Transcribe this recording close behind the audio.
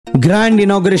Grand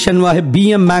inauguration हुआ है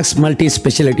BM Max multi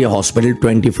speciality hospital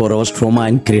 24 hours trauma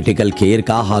and critical care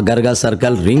का Hagarga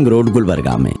circle ring road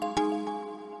Gulbarga में।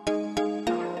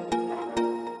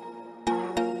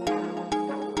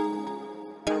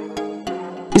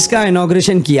 इसका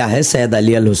इनॉग्रेशन किया है सैयद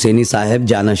अली अल हुसैनी साहब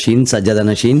जानशीन सज्जदा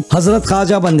नशीन हजरत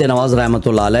ख्वाजा बंदे नवाज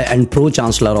रहमतुल्लाह अलैह and pro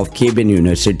chancellor of cabin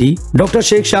university doctor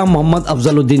Sheikh Shah Mohammad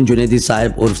Afzaluddin Junedi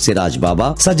साहब उर्फ सिराज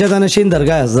बाबा सज्जदा नशीन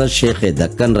दरगाह हजरत शेख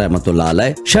दक्कन रहमतुल्लाह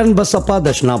अलैह शरण Basappa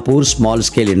दशनापुर small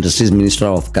scale industries minister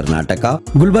of Karnataka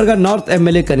Gulbarga north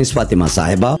MLA कनिस Fatima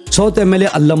साहिबा south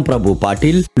MLA Allam Prabhu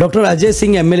Patil doctor Ajay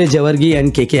Singh MLA जवर्गी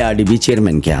and KKRDB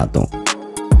chairman के हाथों।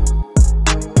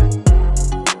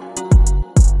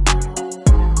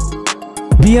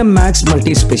 BM Max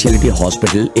multi speciality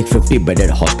hospital एक 50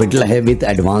 बेडेड हॉस्पिटल है विद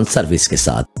एडवांस सर्विस के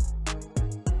साथ।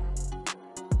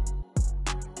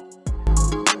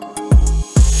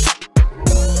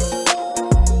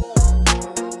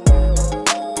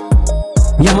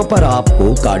 यहाँ पर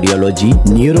आपको cardiology,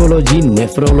 neurology,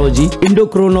 nephrology,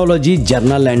 इंडोक्रोनोलॉजी,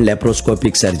 journal and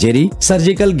laparoscopic surgery,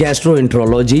 surgical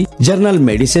gastroenterology, journal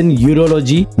medicine,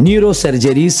 urology, neuro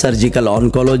surgery, surgical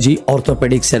oncology,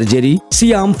 orthopaedic surgery,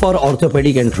 SIAM for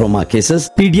orthopaedic and trauma cases,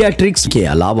 paediatrics के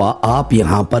अलावा आप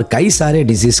यहाँ पर कई सारे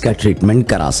डिजीज का ट्रीटमेंट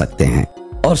करा सकते हैं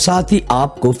और साथ ही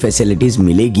आपको फैसिलिटीज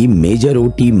मिलेगी major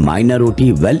OT, minor OT,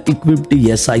 well equipped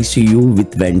SICU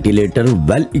with ventilator,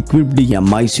 well equipped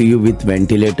MICU with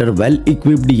ventilator, well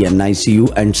equipped NICU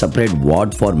and separate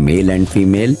ward for male and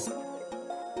female,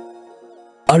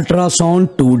 ultrasound,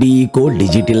 2D eco,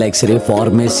 digital x ray,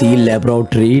 pharmacy,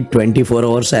 laboratory, 24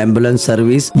 hours ambulance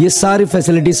service, ये सारी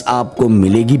facilities आपको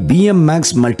मिलेगी BM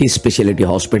Max multi speciality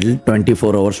hospital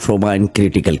 24 hours trauma and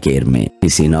critical care में।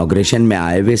 इस inauguration में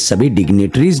आए हुए सभी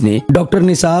डिग्नेटरीज ने डॉक्टर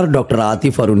निसार, डॉक्टर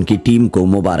आतिफ और उनकी टीम को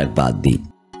मुबारकबाद दी।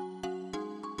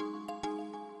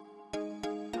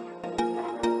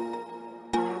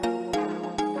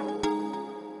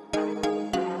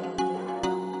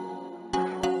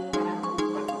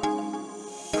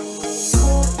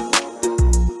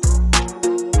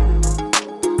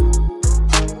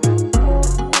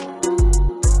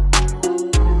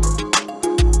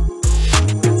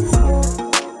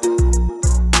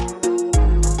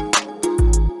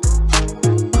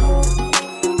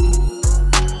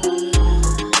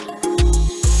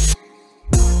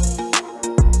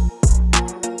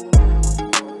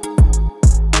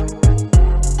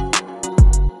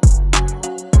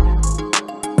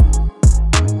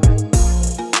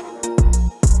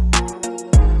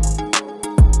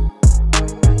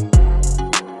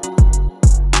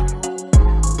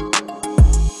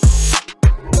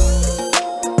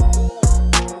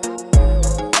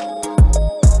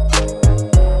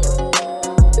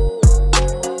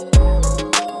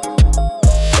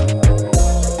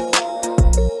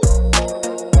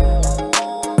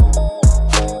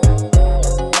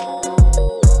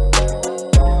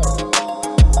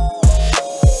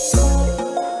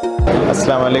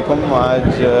 अस्सलाम वालेकुम। आज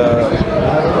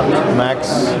मैक्स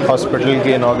हॉस्पिटल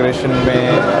के इनॉग्रेशन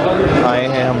में आए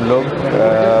हैं हम लोग।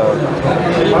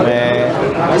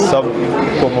 मैं सब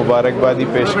को मुबारकबादी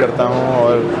पेश करता हूं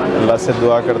और अल्लाह से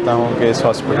दुआ करता हूं कि इस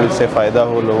हॉस्पिटल से फ़ायदा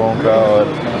हो लोगों का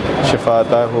और शिफा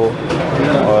अता हो।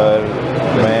 और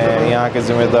मैं यहाँ के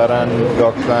ज़िम्मेदारान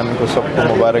डॉक्टरान को सबको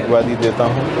मुबारकबादी देता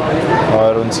हूँ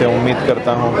और उनसे उम्मीद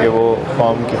करता हूँ कि वो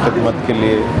कौम की खिदमत के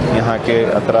लिए यहाँ के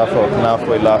अतराफ़ व अकनाफ़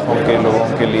व इलाक़ों के लोगों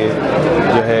के लिए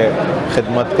जो है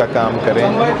खिदमत का काम करें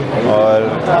और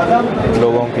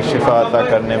लोगों की शिफा अता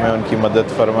करने में उनकी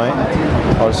मदद फरमाएं।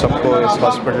 और सबको इस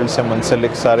हॉस्पिटल से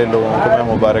मुंसलिक सारे लोगों को मैं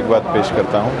मुबारकबाद पेश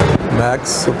करता हूँ।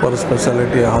 मैक्स सुपर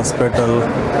स्पेशलिटी हॉस्पिटल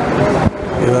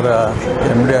ಇದರ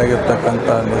MD ಆಗಿರ್ತಕ್ಕಂಥ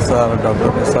ನಿಸಾರ್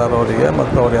ಡಾಕ್ಟರ್ ನಿಸಾರ್ ಅವರಿಗೆ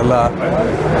ಮತ್ತು ಅವರೆಲ್ಲ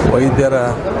ವೈದ್ಯರ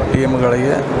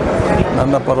ಟೀಮ್ಗಳಿಗೆ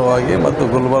ನನ್ನ ಪರವಾಗಿ ಮತ್ತು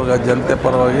ಗುಲ್ಬರ್ಗ ಜನತೆ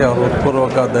ಪರವಾಗಿ ಅವರು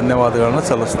ಹೃತ್ಪೂರ್ವಕ ಧನ್ಯವಾದಗಳನ್ನು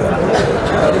ಸಲ್ಲಿಸ್ತೇನೆ।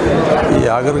 ಈ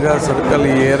ಹಾಗರ್ಗ ಸರ್ಕಲ್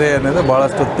ಈ ಏರಿಯಾ ಏನಿದೆ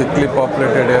ಭಾಳಷ್ಟು ಥಿಕ್ಲಿ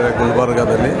ಪಾಪ್ಯುಲೇಟೆಡ್ ಏರಿಯಾ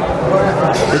ಗುಲ್ಬರ್ಗದಲ್ಲಿ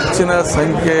ಹೆಚ್ಚಿನ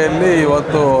ಸಂಖ್ಯೆಯಲ್ಲಿ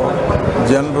ಇವತ್ತು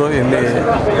ಜನರು ಇಲ್ಲಿ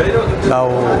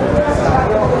ನಾವು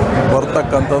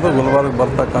ಬರ್ತಕ್ಕಂಥದ್ದು ಗುಲ್ಬರ್ಗ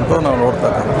ಬರ್ತಕ್ಕಂಥದ್ದು ನಾವು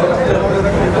ನೋಡ್ತಕ್ಕಂಥದ್ದು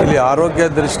ಇಲ್ಲಿ ಆರೋಗ್ಯ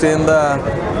ದೃಷ್ಟಿಯಿಂದ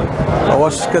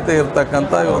ಅವಶ್ಯಕತೆ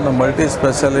ಇರತಕ್ಕಂಥ ಒಂದು ಮಲ್ಟಿ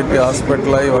ಸ್ಪೆಷಾಲಿಟಿ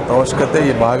ಹಾಸ್ಪಿಟಲ್ ಇವತ್ತು ಅವಶ್ಯಕತೆ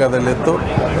ಈ ಭಾಗದಲ್ಲಿತ್ತು।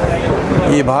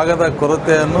 ಈ ಭಾಗದ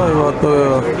ಕೊರತೆಯನ್ನು ಇವತ್ತು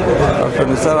ಡಾಕ್ಟರ್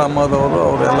ನಿಸಾರ್ ಅಹಮದ್ ಅವರು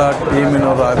ಅವರೆಲ್ಲ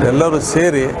ಟೀಮಿನವರು ಎಲ್ಲರೂ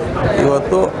ಸೇರಿ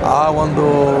ಇವತ್ತು ಆ ಒಂದು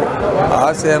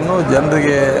ಆಸೆಯನ್ನು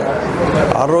ಜನರಿಗೆ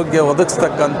ಆರೋಗ್ಯ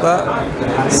ಒದಗಿಸ್ತಕ್ಕಂಥ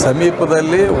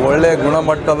ಸಮೀಪದಲ್ಲಿ ಒಳ್ಳೆಯ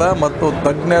ಗುಣಮಟ್ಟದ ಮತ್ತು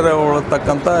ತಜ್ಞರು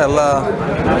ಉಳ್ತಕ್ಕಂಥ ಎಲ್ಲ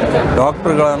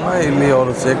ಡಾಕ್ಟ್ರುಗಳನ್ನು ಇಲ್ಲಿ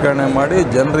ಅವರು ಶೇಖರಣೆ ಮಾಡಿ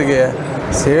ಜನರಿಗೆ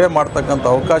ಸೇವೆ ಮಾಡ್ತಕ್ಕಂಥ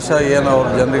ಅವಕಾಶ ಏನು ಅವರು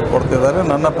ಜನರಿಗೆ ಕೊಡ್ತಿದ್ದಾರೆ,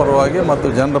 ನನ್ನ ಪರವಾಗಿ ಮತ್ತು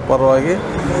ಜನರ ಪರವಾಗಿ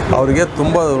ಅವರಿಗೆ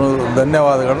ತುಂಬ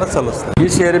ಧನ್ಯವಾದಗಳನ್ನ ಸಲ್ಲಿಸ್ತೀನಿ।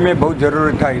 इस एरिया में बहुत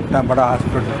ज़रूरत था इतना बड़ा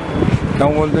हॉस्पिटल।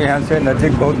 क्यों बोलते यहाँ से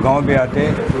नज़दीक बहुत गांव भी आते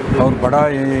और बड़ा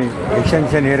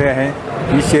एक्सटेंशन एरिया है।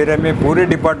 इस एरिया में पूरे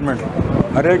डिपार्टमेंट,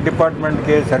 हर एक डिपार्टमेंट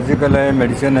के सर्जिकल है,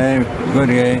 मेडिसिन है, फीवर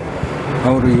है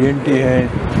और ENT है,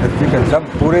 सर्जिकल, सब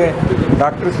पूरे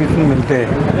डॉक्टर्स इसमें मिलते हैं।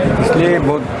 इसलिए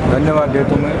बहुत धन्यवाद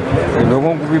देता हूँ मैं।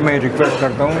 लोगों को भी मैं रिक्वेस्ट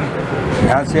करता हूँ,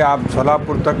 यहाँ से आप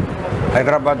सोलापुर तक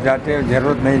हैदराबाद जाते हैं,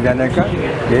 ज़रूरत नहीं जाने का।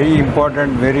 यही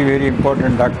important, very very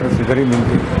important doctors इधर ही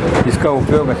मिलते हैं, इसका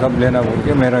उपयोग सब लेना बोल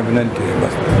के मेरा विनंती है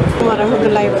बस।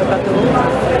 रहमतुल्लाहि वबरकातुहू।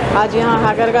 आज यहाँ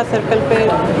हागरगा सर्कल पे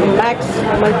मैक्स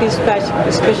मल्टी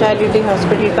स्पेशलिटी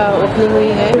हॉस्पिटल का ओपनिंग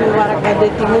हुई है। मुबारकबाद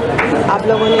देती हूँ आप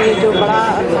लोगों ने ये जो बड़ा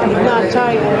इतना अच्छा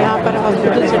यहाँ पर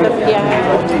हॉस्पिटल सेटअप किया है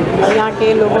और यहाँ के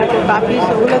लोगों को काफ़ी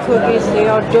सहूलत होगी इससे।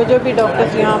 और जो भी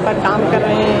डॉक्टर्स यहाँ पर काम कर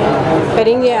रहे हैं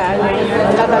करेंगे,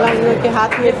 अल्लाह ताला उनके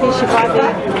हाथ में इतनी शिफा दे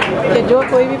कि जो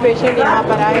कोई भी पेशेंट यहाँ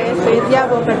पर आए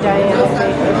सेहतियाब होकर जाए यहाँ से।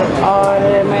 और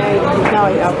मैं इतना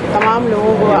तमाम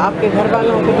लोगों को, आपके घर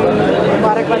वालों को भी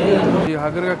मुबारकबाद देती हूँ। ಈ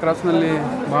ಹಾಗರ್ಗ ಕ್ರಾಸ್ನಲ್ಲಿ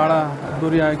ಭಾಳ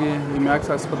ಅದ್ದೂರಿಯಾಗಿ ಈ ಮ್ಯಾಕ್ಸ್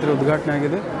ಆಸ್ಪತ್ರೆ ಉದ್ಘಾಟನೆ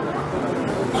ಆಗಿದೆ।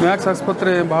 ಮ್ಯಾಕ್ಸ್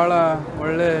ಆಸ್ಪತ್ರೆ ಭಾಳ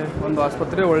ಒಳ್ಳೆ ಒಂದು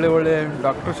ಆಸ್ಪತ್ರೆ, ಒಳ್ಳೆ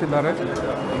ಡಾಕ್ಟರ್ಸ್ ಇದ್ದಾರೆ,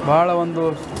 ಭಾಳ ಒಂದು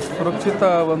ಸುರಕ್ಷಿತ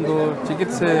ಒಂದು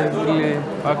ಚಿಕಿತ್ಸೆ ಇಲ್ಲಿ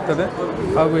ಆಗ್ತದೆ।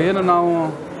 ಹಾಗೂ ಏನು ನಾವು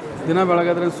ದಿನ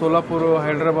ಬೆಳಗಾದ್ರೆ ಸೋಲಾಪುರ,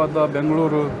 ಹೈದ್ರಾಬಾದ್,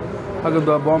 ಬೆಂಗಳೂರು ಹಾಗೂ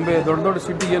ಬಾಂಬೆ ದೊಡ್ಡ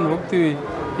ಸಿಟಿಗೆ ಏನು ಹೋಗ್ತೀವಿ,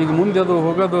 ಈಗ ಮುಂದೆ ಅದು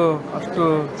ಹೋಗೋದು ಅಷ್ಟು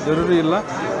ಜरूरी ಇಲ್ಲ।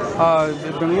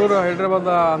 ಬೆಂಗಳೂರು, ಹೈದ್ರಾಬಾದ್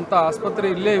ಅಂತ ಆಸ್ಪತ್ರೆ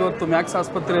ಇಲ್ಲೇ ಇವತ್ತು ಮ್ಯಾಕ್ಸ್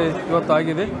ಆಸ್ಪತ್ರೆ ಇವತ್ತು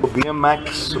ಆಗಿದೆ। BM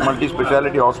max multi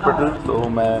speciality hospital, तो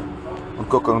मैं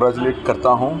उनको कंग्रेचुलेट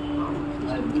करता हूँ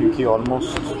क्योंकि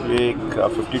ऑलमोस्ट ये एक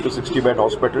 50 to 60 बेड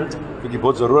हॉस्पिटल, क्योंकि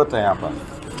बहुत ज़रूरत है यहाँ पर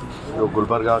जो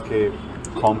गुलबर्गा के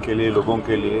कौम के लिए, लोगों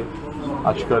के लिए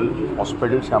आजकल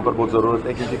हॉस्पिटल्स यहाँ पर बहुत ज़रूरत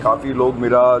है। क्योंकि काफ़ी लोग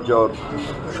मिराज और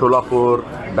शोलापुर,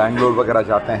 बेंगलोर वगैरह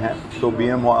जाते हैं, तो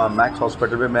BM मैक्स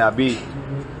हॉस्पिटल में मैं अभी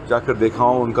जाकर देखा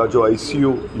हूँ। उनका जो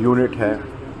ICU यूनिट है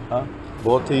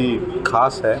बहुत ही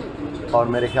ख़ास है और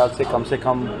मेरे ख्याल से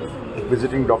कम एक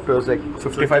विजिटिंग डॉक्टर्स एक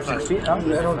 55-60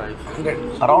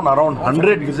 अराउंड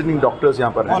 100 विजिटिंग डॉक्टर्स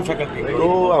यहाँ पर हैं।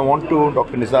 तो I want to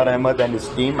doctor Nisar Ahmad and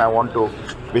his team, I want to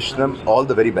wish them all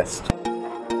the very best.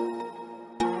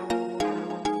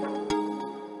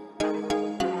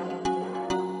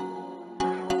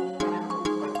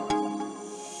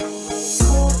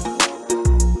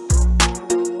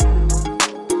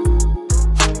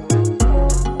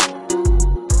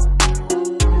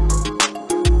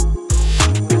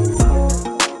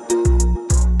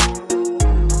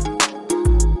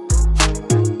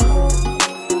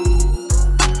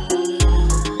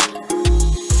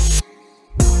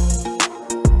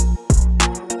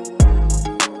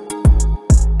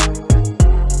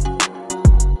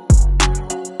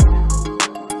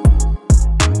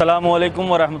 अस्सलामुअलैकुम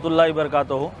वरहमतुल्लाहि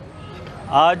वबरकातुहू।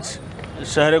 आज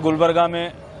शहर गुलबर्गा में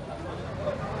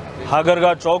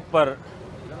हागरगा चौक पर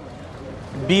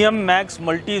BM max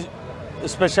multi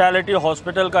speciality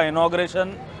hospital का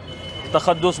इनॉग्रेशन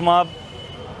तखद्दुस-माब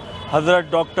हज़रत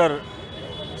डॉक्टर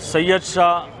सैयद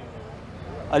शाह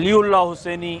अलीउल्लाह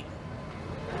हुसैनी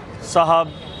साहब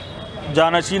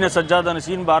जानशीन सज्जाद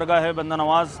नशीन बारगाह बंदा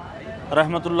नवाज़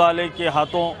रहमतुल्लाह अलैह के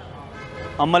हाथों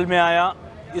अमल में आया।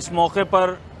 इस मौके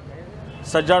पर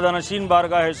सज्जाद नशीन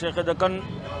बारगाह शेख दक्कन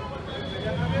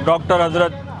डॉक्टर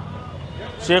हज़रत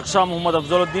शेख शाह मोहम्मद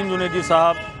अफजलुद्दीन जुनैदी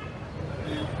साहब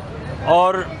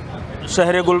और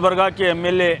शहर गुलबर्गा के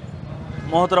MLA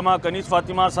मोहतरमा कनीस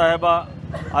फ़ातिमा साहिबा,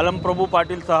 आलम प्रभु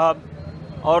पाटिल साहब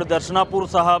और दर्शनापुर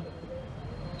साहब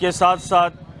के साथ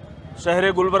साथ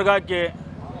शहर गुलबर्गा के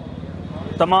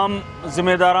तमाम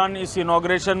ज़िम्मेदारान इस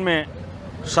इनॉग्रेशन में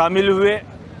शामिल हुए।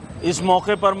 इस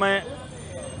मौके पर मैं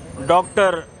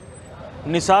डॉक्टर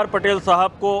निसार पटेल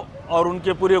साहब को और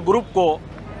उनके पूरे ग्रुप को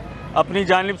अपनी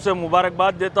जानिब से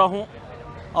मुबारकबाद देता हूं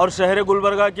और शहर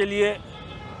गुलबर्गा के लिए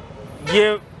ये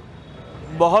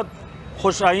बहुत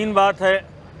खुशाइन बात है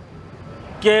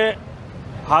कि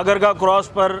हागरगा क्रॉस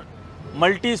पर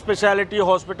मल्टी स्पेशलिटी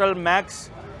हॉस्पिटल मैक्स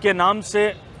के नाम से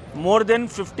मोर देन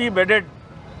 50 बेडेड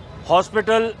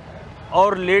हॉस्पिटल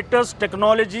और लेटेस्ट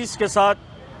टेक्नोलॉजीज़ के साथ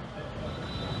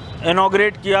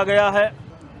इनॉग्रेट किया गया है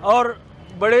और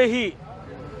बड़े ही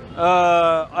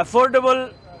अफोर्डेबल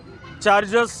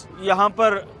चार्जेस यहाँ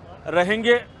पर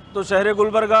रहेंगे। तो शहर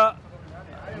गुलबर्गा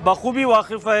बखूबी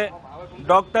वाकिफ़ है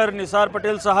डॉक्टर निसार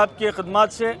पटेल साहब के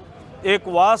ख़िदमात से एक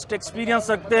वास्ट एक्सपीरियंस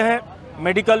रखते हैं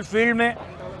मेडिकल फील्ड में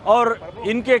और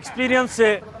इनके एक्सपीरियंस से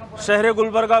शहर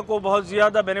गुलबर्गा को बहुत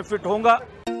ज़्यादा बेनिफिट होगा।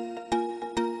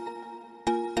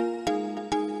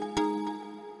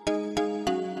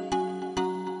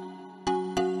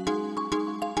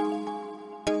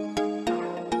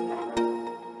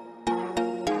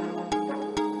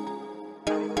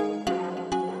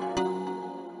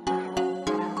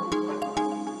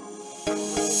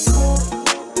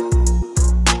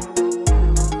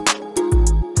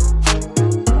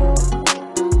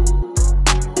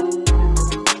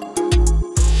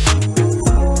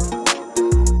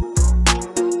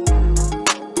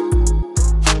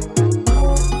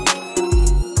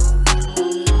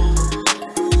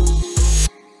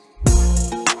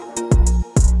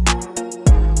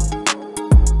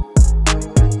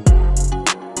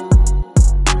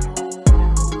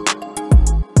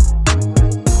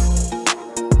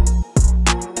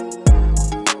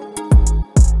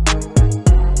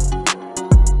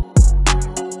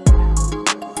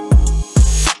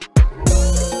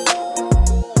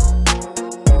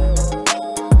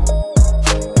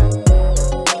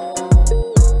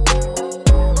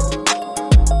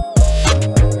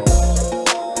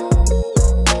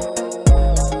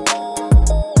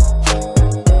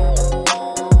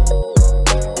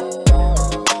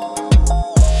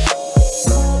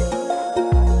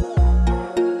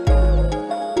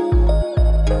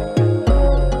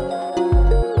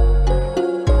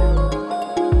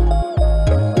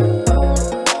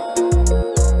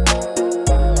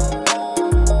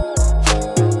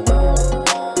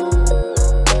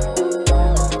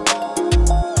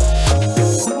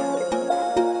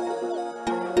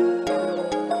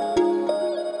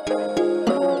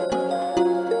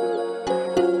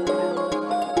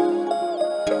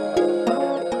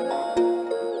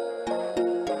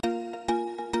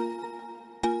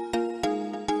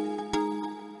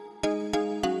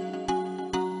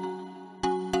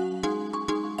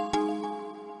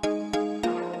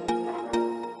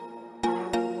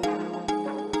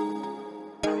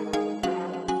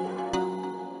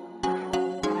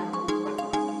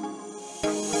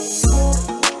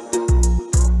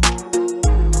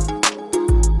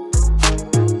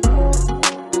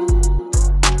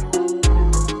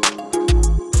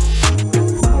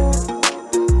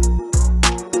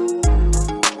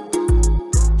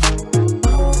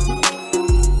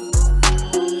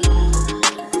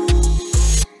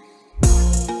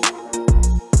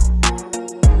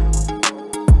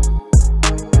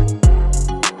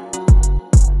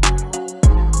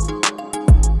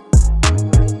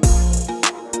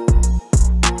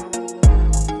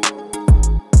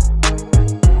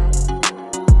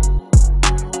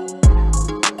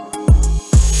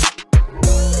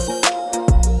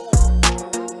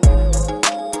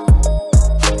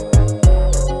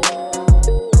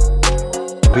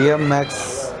 BM मैक्स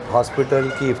हॉस्पिटल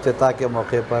की इफ्तिताह के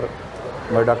मौके पर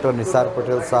मैं डॉक्टर निसार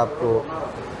पटेल साहब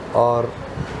को और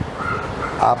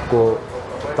आपको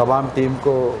तमाम टीम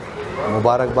को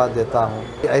मुबारकबाद देता हूँ।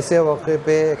 ऐसे मौके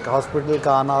पे एक हॉस्पिटल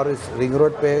का आना और इस रिंग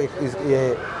रोड पे ये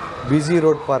बिजी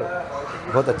रोड पर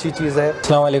बहुत अच्छी चीज़ है।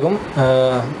 अस्सलाम वालेकुम,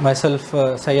 my self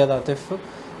Syed Atif,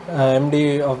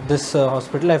 MD of this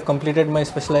hospital. I have completed my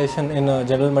specialization in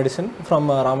general medicine from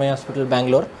Ramaya Hospital,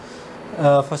 Bangalore.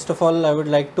 First of all, I would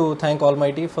like to thank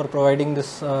Almighty for providing this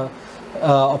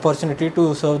opportunity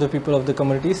to serve the people of the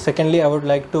community. Secondly, I would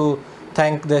like to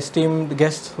thank the esteemed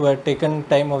guests who had taken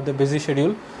time of the busy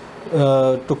schedule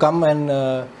to come and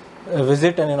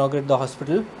visit and inaugurate the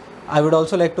hospital. I would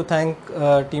also like to thank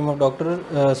team of doctors,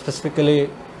 specifically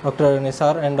Dr.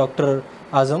 Nisar and Dr.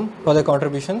 Azam for their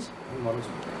contributions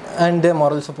and their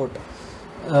moral support.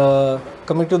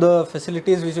 Coming to the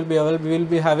facilities which will be available, we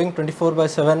will be having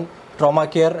 24/7 trauma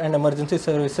care and emergency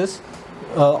services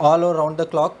all around the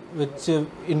clock, which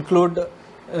include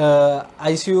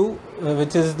ICU,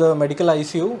 which is the medical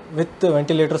ICU with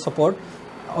ventilator support.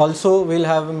 Also, we'll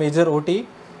have a major OT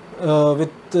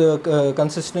with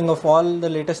consisting of all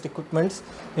the latest equipments,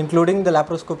 including the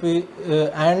laparoscopy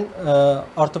and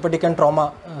orthopedic and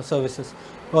trauma services.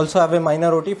 We also have a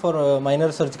minor OT for minor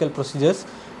surgical procedures,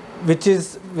 which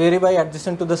is very by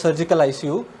adjacent to the surgical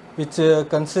ICU, which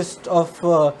consists of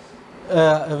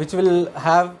which will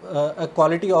have a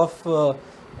quality of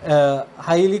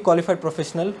highly qualified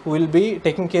professional who will be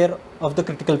taking care of the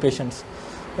critical patients.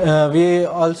 We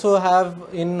also have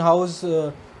in-house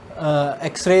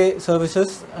X-ray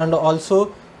services and also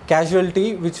casualty,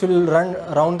 which will run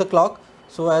around the clock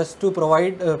so as to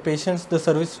provide patients the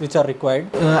service which are required.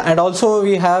 And also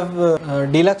we have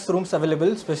deluxe rooms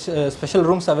available, special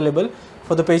rooms available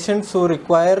for the patients who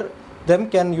require them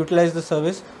can utilize the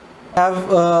service.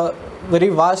 have a very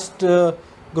vast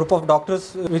group of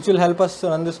doctors which will help us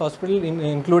run this hospital,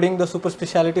 including the super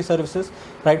specialty services,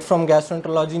 right from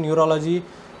gastroenterology, neurology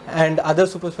and other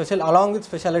super special, along with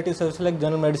specialty services like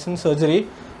general medicine, surgery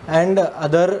and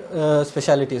other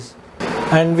specialties.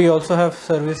 And we also have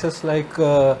services like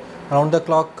round the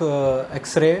clock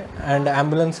X-ray and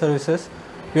ambulance services.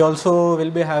 We also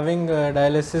will be having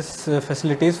dialysis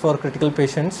facilities for critical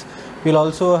patients. We'll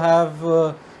also have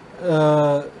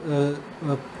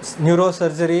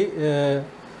neurosurgery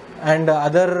and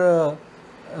other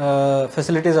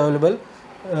facilities available.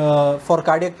 For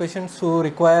cardiac patients who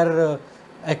require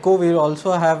echo, we will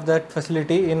also have that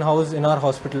facility in-house in our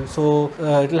hospital. So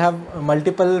it will have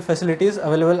multiple facilities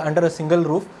available under a single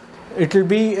roof. It will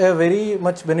be a very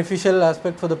much beneficial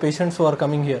aspect for the patients who are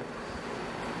coming here.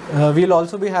 We will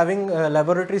also be having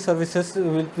laboratory services.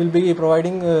 We will be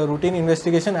providing routine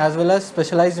investigation as well as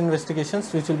specialized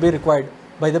investigations which will be required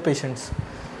by the patients.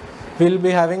 We will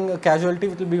be having a casualty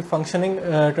which will be functioning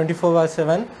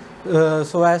 24/7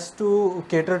 so as to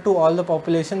cater to all the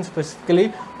population,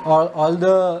 specifically all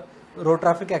the road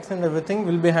traffic accident, everything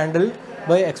will be handled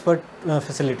by expert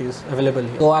facilities available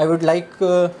here. So I would like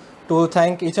to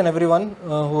thank each and everyone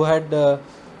who had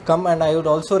come, and I would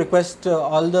also request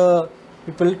all the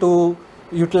people to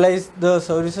utilize the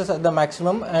services at the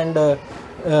maximum and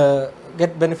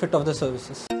get benefit of the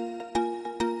services.